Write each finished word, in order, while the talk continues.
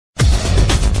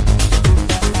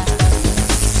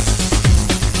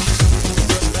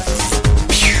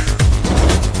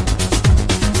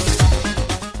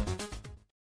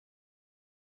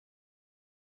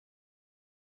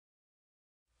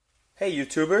Hey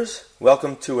YouTubers,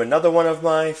 welcome to another one of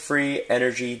my free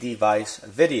energy device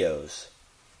videos.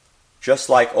 Just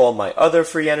like all my other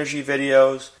free energy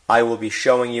videos, I will be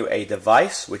showing you a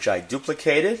device which I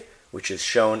duplicated, which is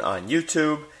shown on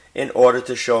YouTube, in order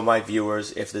to show my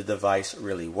viewers if the device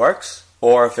really works,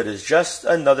 or if it is just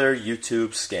another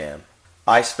YouTube scam.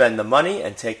 I spend the money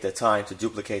and take the time to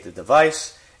duplicate the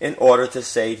device in order to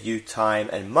save you time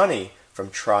and money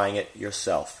from trying it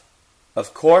yourself.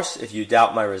 Of course, if you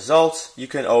doubt my results, you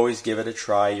can always give it a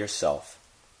try yourself.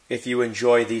 If you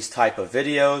enjoy these type of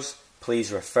videos,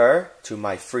 please refer to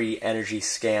my free energy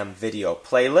scam video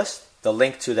playlist. The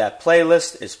link to that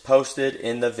playlist is posted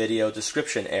in the video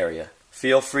description area.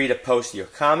 Feel free to post your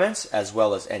comments as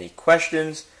well as any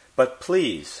questions, but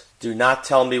please do not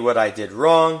tell me what I did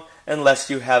wrong unless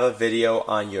you have a video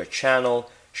on your channel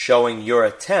showing your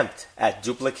attempt at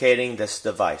duplicating this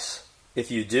device. If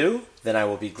you do, then I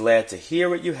will be glad to hear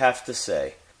what you have to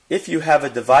say. If you have a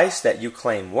device that you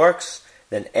claim works,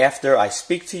 then after I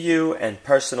speak to you and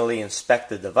personally inspect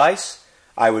the device,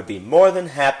 I would be more than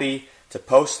happy to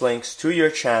post links to your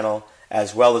channel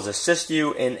as well as assist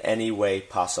you in any way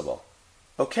possible.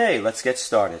 Okay, let's get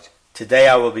started. Today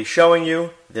I will be showing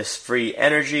you this free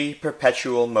energy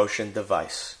perpetual motion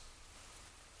device.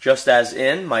 Just as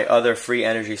in my other free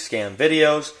energy scam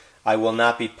videos, I will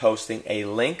not be posting a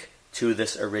link to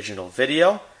this original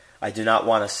video. I do not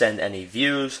want to send any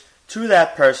views to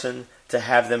that person to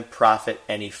have them profit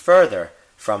any further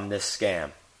from this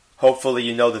scam. Hopefully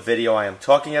you know the video I am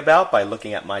talking about by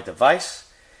looking at my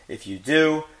device. If you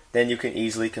do, then you can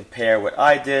easily compare what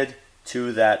I did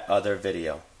to that other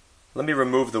video. Let me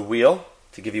remove the wheel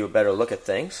to give you a better look at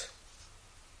things.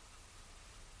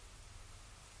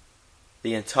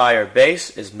 The entire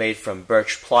base is made from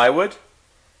birch plywood.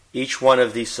 Each one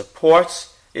of these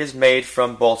supports is made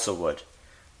from balsa wood.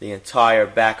 The entire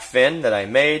back fin that I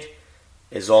made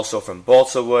is also from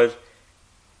balsa wood.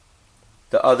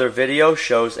 The other video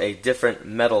shows a different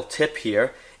metal tip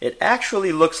here. It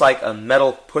actually looks like a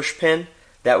metal push pin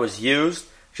that was used,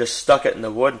 just stuck it in the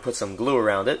wood and put some glue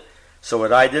around it. So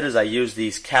what I did is I used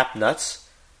these cap nuts.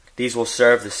 These will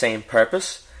serve the same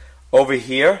purpose. Over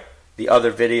here, the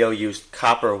other video used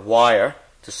copper wire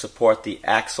to support the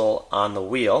axle on the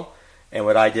wheel. And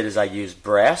what I did is I used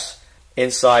brass.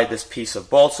 Inside this piece of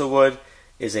balsa wood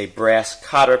is a brass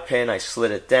cotter pin. I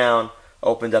slid it down,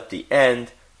 opened up the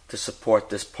end to support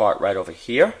this part right over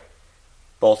here.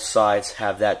 Both sides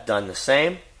have that done the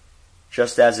same.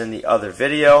 Just as in the other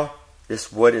video, this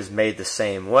wood is made the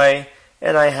same way,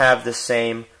 and I have the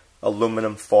same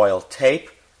aluminum foil tape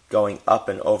going up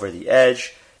and over the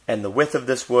edge, and the width of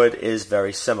this wood is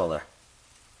very similar.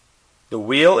 The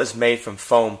wheel is made from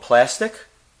foam plastic.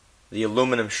 The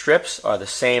aluminum strips are the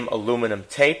same aluminum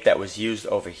tape that was used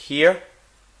over here.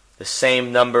 The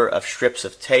same number of strips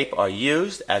of tape are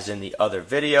used as in the other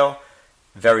video.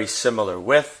 Very similar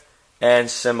width and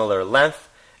similar length,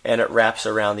 and it wraps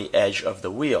around the edge of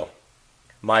the wheel.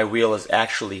 My wheel is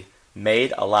actually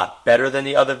made a lot better than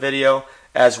the other video,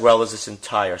 as well as its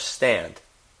entire stand.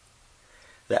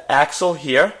 The axle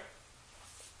here,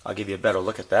 I'll give you a better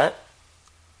look at that,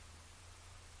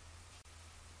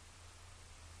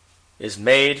 is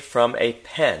made from a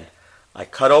pen. I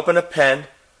cut open a pen,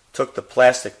 took the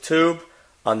plastic tube.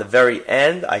 On the very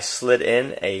end, I slid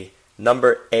in a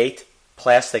number 8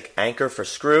 plastic anchor for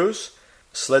screws,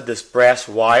 slid this brass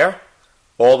wire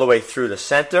all the way through the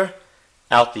center,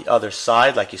 out the other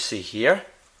side like you see here.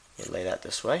 Let me lay that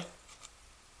this way.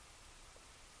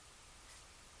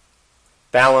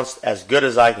 Balanced as good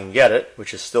as I can get it,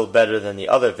 which is still better than the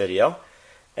other video.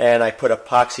 And I put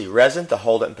epoxy resin to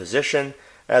hold it in position,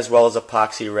 as well as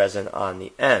epoxy resin on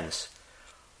the ends.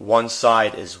 One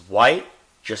side is white,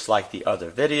 just like the other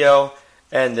video,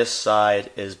 and this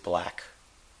side is black.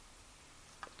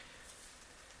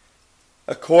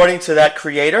 According to that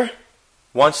creator,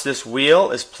 once this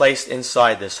wheel is placed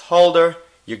inside this holder,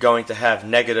 you're going to have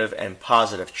negative and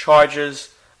positive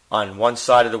charges. On one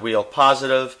side of the wheel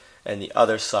positive, and the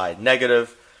other side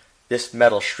negative. This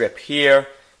metal strip here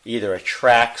either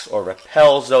attracts or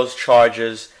repels those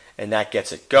charges, and that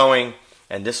gets it going.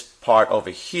 And this part over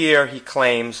here, he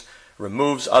claims,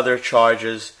 removes other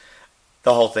charges.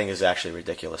 The whole thing is actually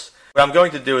ridiculous. What I'm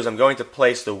going to do is I'm going to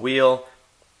place the wheel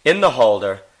in the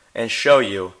holder and show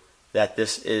you that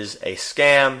this is a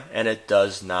scam and it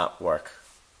does not work.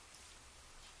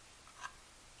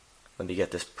 Let me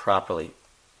get this properly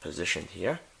positioned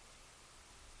here.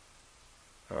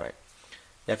 Alright.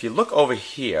 Now if you look over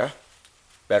here,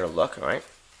 better look, alright?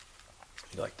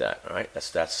 Like that, alright?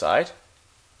 That's that side.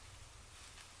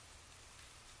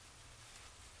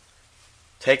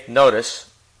 Take notice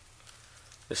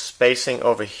The spacing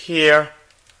over here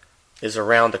is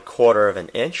around 1/4 of an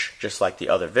inch, just like the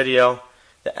other video.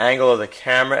 The angle of the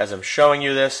camera as I'm showing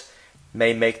you this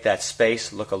may make that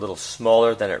space look a little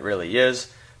smaller than it really is,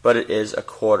 but it is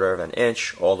 1/4 of an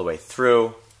inch all the way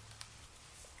through.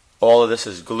 All of this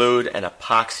is glued and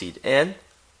epoxied in.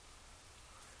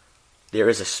 There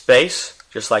is a space,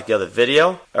 just like the other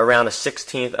video, around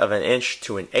 1/16 of an inch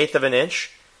to 1/8 of an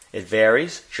inch. It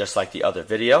varies, just like the other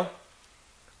video.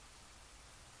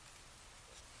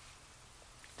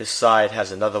 This side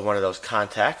has another one of those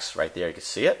contacts. Right there, you can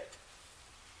see it.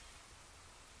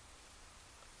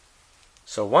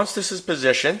 So once this is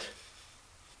positioned,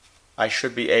 I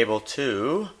should be able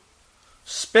to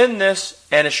spin this,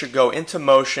 and it should go into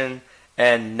motion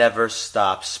and never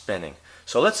stop spinning.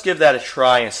 So let's give that a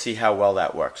try and see how well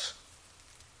that works.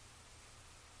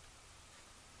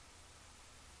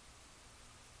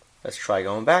 Let's try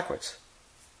going backwards.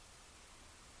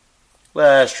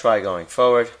 Let's try going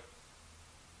forward.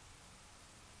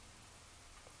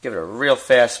 Give it a real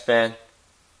fast spin.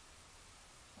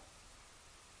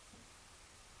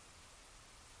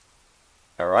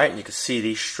 Alright, you can see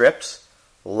these strips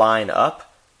line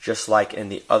up just like in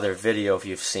the other video if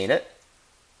you've seen it.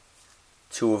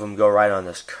 2 of them go right on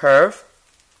this curve.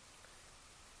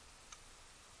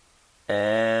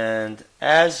 And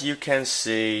as you can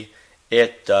see,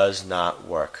 it does not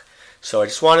work. So I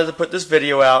just wanted to put this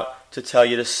video out to tell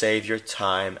you to save your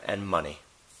time and money.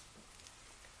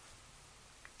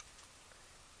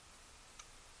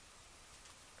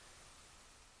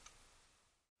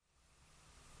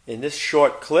 In this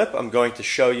short clip, I'm going to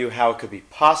show you how it could be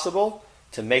possible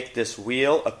to make this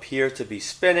wheel appear to be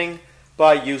spinning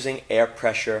by using air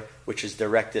pressure, which is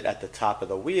directed at the top of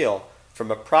the wheel from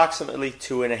approximately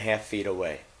 2.5 feet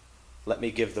away. Let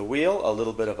me give the wheel a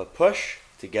little bit of a push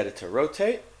to get it to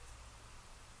rotate.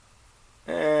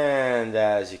 And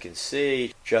as you can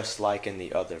see, just like in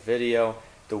the other video,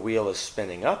 the wheel is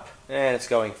spinning up and it's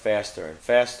going faster and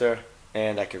faster,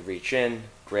 and I can reach in,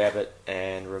 grab it,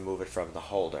 and remove it from the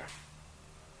holder.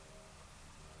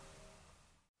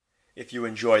 If you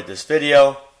enjoyed this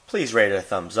video, please rate it a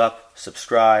thumbs up,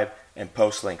 subscribe, and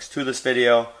post links to this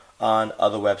video on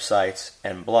other websites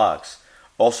and blogs.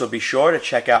 Also be sure to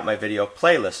check out my video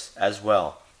playlists as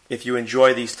well. If you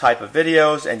enjoy these type of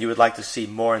videos and you would like to see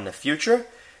more in the future,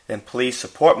 then please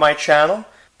support my channel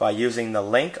by using the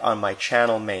link on my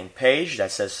channel main page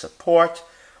that says support,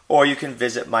 or you can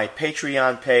visit my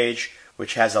Patreon page,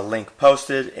 which has a link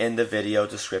posted in the video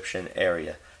description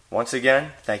area. Once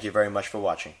again, thank you very much for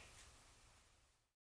watching.